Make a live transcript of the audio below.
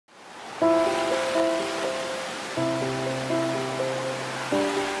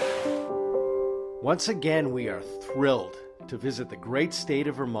Once again, we are thrilled to visit the great state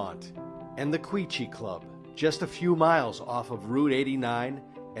of Vermont and the Quechee Club, just a few miles off of Route 89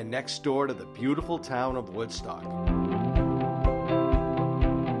 and next door to the beautiful town of Woodstock.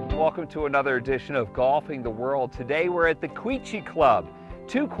 Welcome to another edition of Golfing the World. Today we're at the Quechee Club.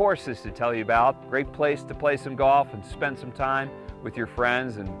 2 courses to tell you about. Great place to play some golf and spend some time with your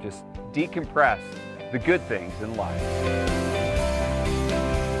friends and just decompress the good things in life.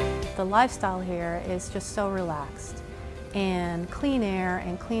 The lifestyle here is just so relaxed, and clean air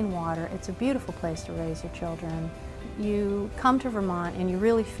and clean water. It's a beautiful place to raise your children. You come to Vermont and you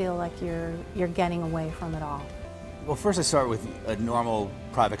really feel like you're getting away from it all. Well, first I start with a normal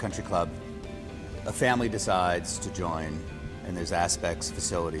private country club. A family decides to join, and there's aspects,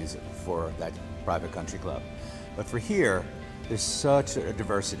 facilities for that private country club. But for here, there's such a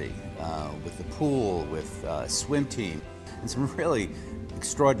diversity with the pool, with a swim team, and some really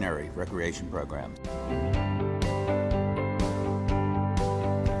extraordinary recreation programs.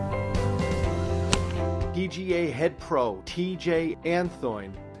 PGA head pro TJ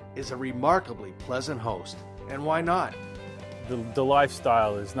Anthorn is a remarkably pleasant host, and why not? The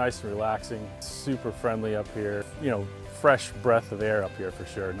lifestyle is nice and relaxing, super friendly up here. You know, fresh breath of air up here for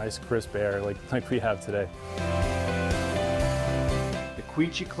sure. Nice crisp air like we have today. The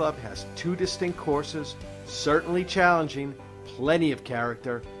Quechee Club has 2 distinct courses, certainly challenging, plenty of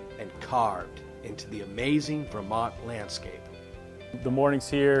character, and carved into the amazing Vermont landscape. The mornings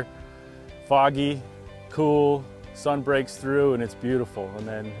here, foggy, cool, sun breaks through and it's beautiful. And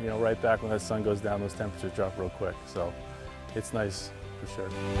then, you know, right back when that sun goes down, those temperatures drop real quick. So it's nice for sure.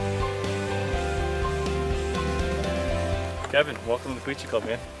 Kevin, welcome to the Quechee Club,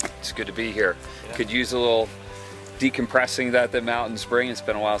 man. It's good to be here. Yeah. Could use a little decompressing that the mountain spring. It's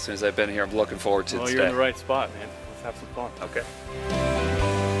been a while since I've been here. I'm looking forward to it today. You're in the right spot, man. Let's have some fun. Okay.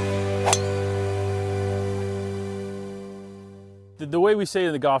 The way we say it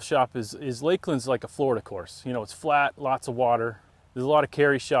in the golf shop is Lakeland's like a Florida course. You know, it's flat, lots of water. There's a lot of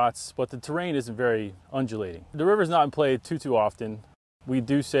carry shots, but the terrain isn't very undulating. The river's not played too often. We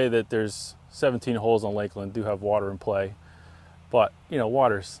do say that there's 17 holes on Lakeland, do have water in play. But, you know,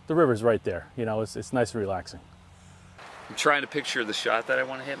 the river's right there. You know, it's nice and relaxing. I'm trying to picture the shot that I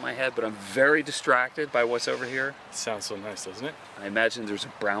want to hit in my head, but I'm very distracted by what's over here. It sounds so nice, doesn't it? I imagine there's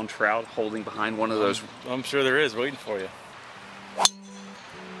a brown trout holding behind one of those. I'm sure there is, waiting for you.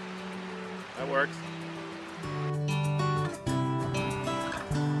 That works.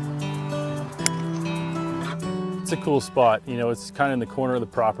 It's a cool spot. You know, it's kind of in the corner of the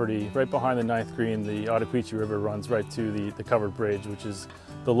property. Right behind the 9th green, the Quechee River runs right to the covered bridge, which is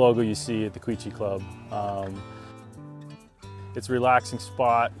the logo you see at the Quechee Club. It's a relaxing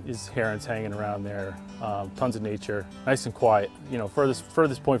spot. There's herons hanging around there. Tons of nature, nice and quiet. You know,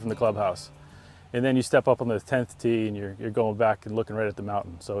 furthest point from the clubhouse. And then you step up on the 10th tee and you're going back and looking right at the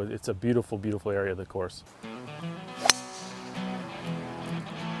mountain. So it's a beautiful, beautiful area of the course.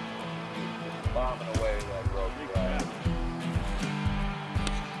 Bombing away that road glide.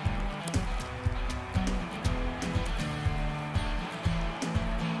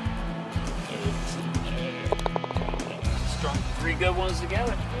 Strong 3 good ones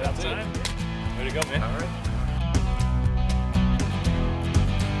together. That's it. Way to go, man. All right.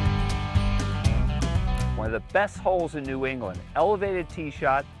 One of the best holes in New England, elevated tee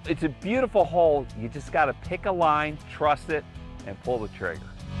shot. It's a beautiful hole. You just got to pick a line, trust it, and pull the trigger.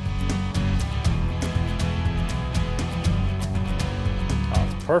 Oh,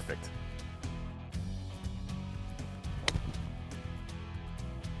 it's perfect.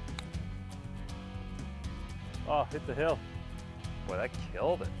 Oh, hit the hill. Boy, that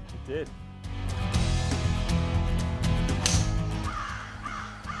killed it. It did.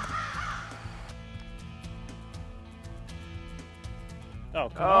 Oh,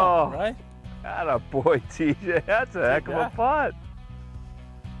 come on, right? Attaboy, TJ. That's a heck of a putt.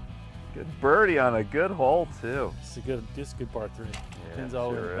 Good birdie on a good hole, too. It's a good par 3. Yeah, Pins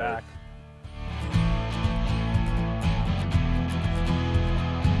all in the back.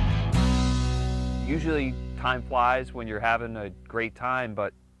 Usually time flies when you're having a great time,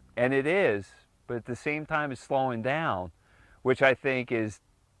 and it is, but at the same time it's slowing down, which I think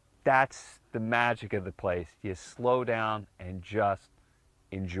that's the magic of the place. You slow down and just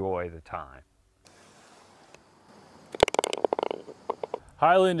enjoy the time.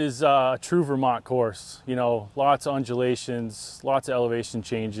 Highland is a true Vermont course. You know, lots of undulations, lots of elevation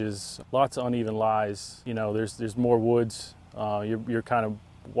changes, lots of uneven lies. You know, there's more woods. You're kind of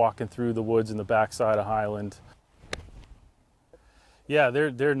walking through the woods in the backside of Highland. Yeah,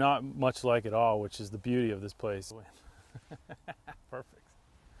 they're not much like it all, which is the beauty of this place. Perfect.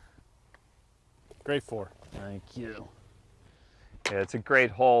 Great 4. Thank you. Yeah, it's a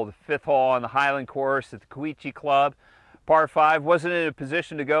great hole. The 5th hole on the Highland course at the Quechee Club. Par 5. Wasn't in a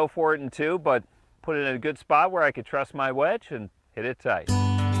position to go for it in 2, but put it in a good spot where I could trust my wedge and hit it tight.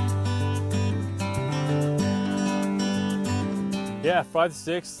 Yeah, 5 to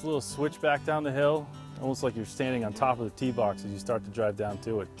 6, a little switch back down the hill. Almost like you're standing on top of the tee box as you start to drive down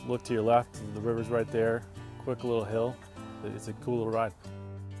to it. Look to your left, the river's right there. Quick little hill. It's a cool little ride.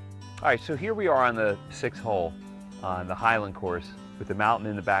 All right, so here we are on the 6th hole on the Highland course with the mountain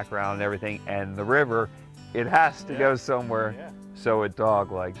in the background and everything, and the river, it has to go somewhere, so it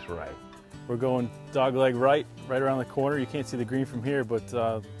dog legs right. We're going dog leg right around the corner. You can't see the green from here, but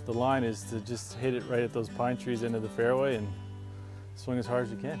the line is to just hit it right at those pine trees into the fairway and swing as hard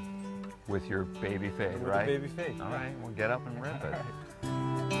as you can. With your baby fade, With right? the baby fade. All right, we'll get up and rip it.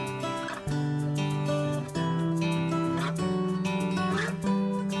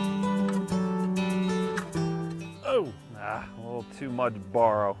 Oh! A little too much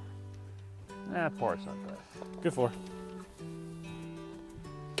borrow. Par's not bad. Good 4.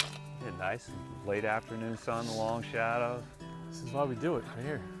 Yeah, nice. Late afternoon sun, the long shadows. This is why we do it, right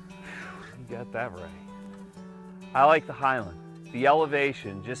here. You got that right. I like the Highland. The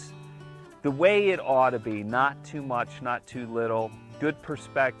elevation, just the way it ought to be. Not too much, not too little. Good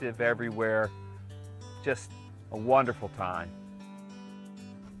perspective everywhere. Just a wonderful time.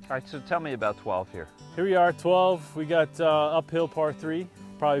 All right, so tell me about 12 here. Here we are, 12. We got uphill par 3.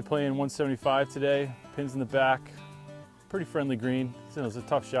 Probably playing 175 today. Pins in the back. Pretty friendly green. It's a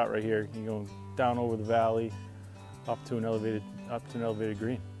tough shot right here. You go down over the valley, up to an elevated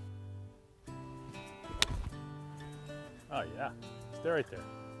green. Oh yeah, stay right there.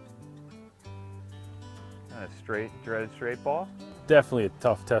 Dreaded straight ball? Definitely a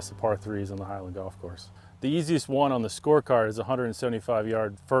tough test of par 3s on the Highland Golf Course. The easiest one on the scorecard is a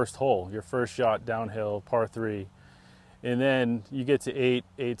 175-yard first hole, your first shot downhill, par 3. And then you get to 8.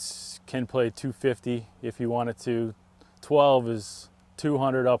 8s can play 250 if you wanted to. 12 is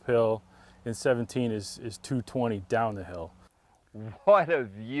 200 uphill, and 17 is 220 down the hill. What a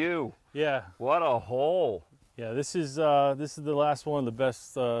view! Yeah. What a hole! Yeah, this is the last one of the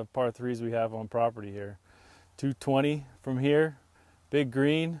best par 3s we have on property here. 220 from here, big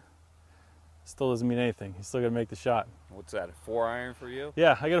green. Still doesn't mean anything. You still got to make the shot. What's that, a 4-iron for you?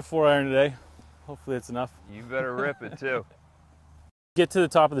 Yeah, I got a 4-iron today. Hopefully it's enough. You better rip it too. Get to the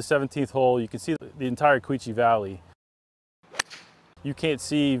top of the 17th hole, you can see the entire Quechee Valley. You can't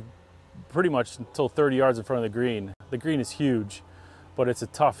see pretty much until 30 yards in front of the green. The green is huge, but it's a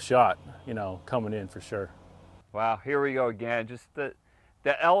tough shot, you know, coming in for sure. Wow, here we go again. Just the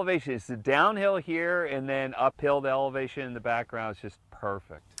elevation, it's the downhill here and then uphill, the elevation in the background is just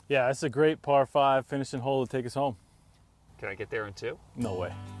perfect. Yeah, it's a great par 5 finishing hole to take us home. Can I get there in 2? No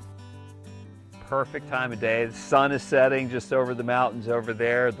way. Perfect time of day. The sun is setting just over the mountains over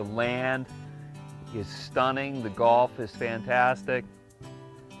there. The land is stunning. The golf is fantastic.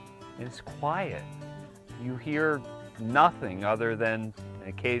 And it's quiet. You hear nothing other than an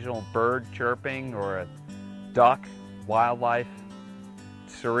occasional bird chirping or a duck, wildlife.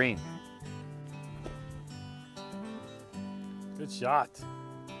 Serene. Good shot.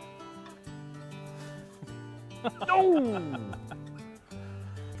 No!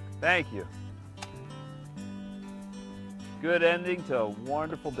 Thank you. Good ending to a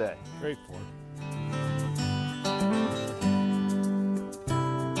wonderful day. Great for it.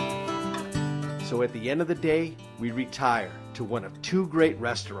 So at the end of the day, we retire to one of 2 great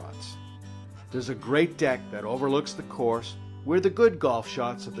restaurants. There's a great deck that overlooks the course where the good golf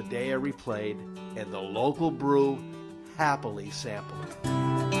shots of the day are replayed and the local brew happily sampled.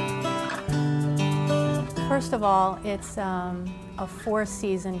 First of all, it's a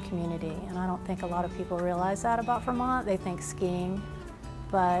 4-season community, and I don't think a lot of people realize that about Vermont. They think skiing,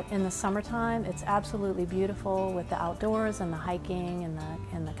 but in the summertime, it's absolutely beautiful with the outdoors and the hiking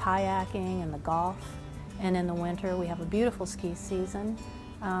and the kayaking and the golf. And in the winter, we have a beautiful ski season.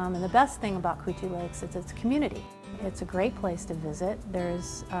 And the best thing about Quechee Lakes is its community. It's a great place to visit.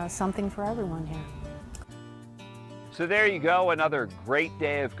 There's something for everyone here. So there you go, another great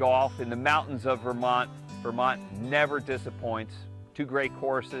day of golf in the mountains of Vermont. Vermont never disappoints. 2 great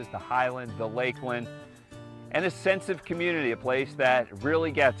courses, the Highland, the Lakeland, and a sense of community, a place that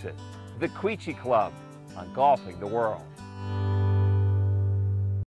really gets it. The Quechee Club on Golfing the World.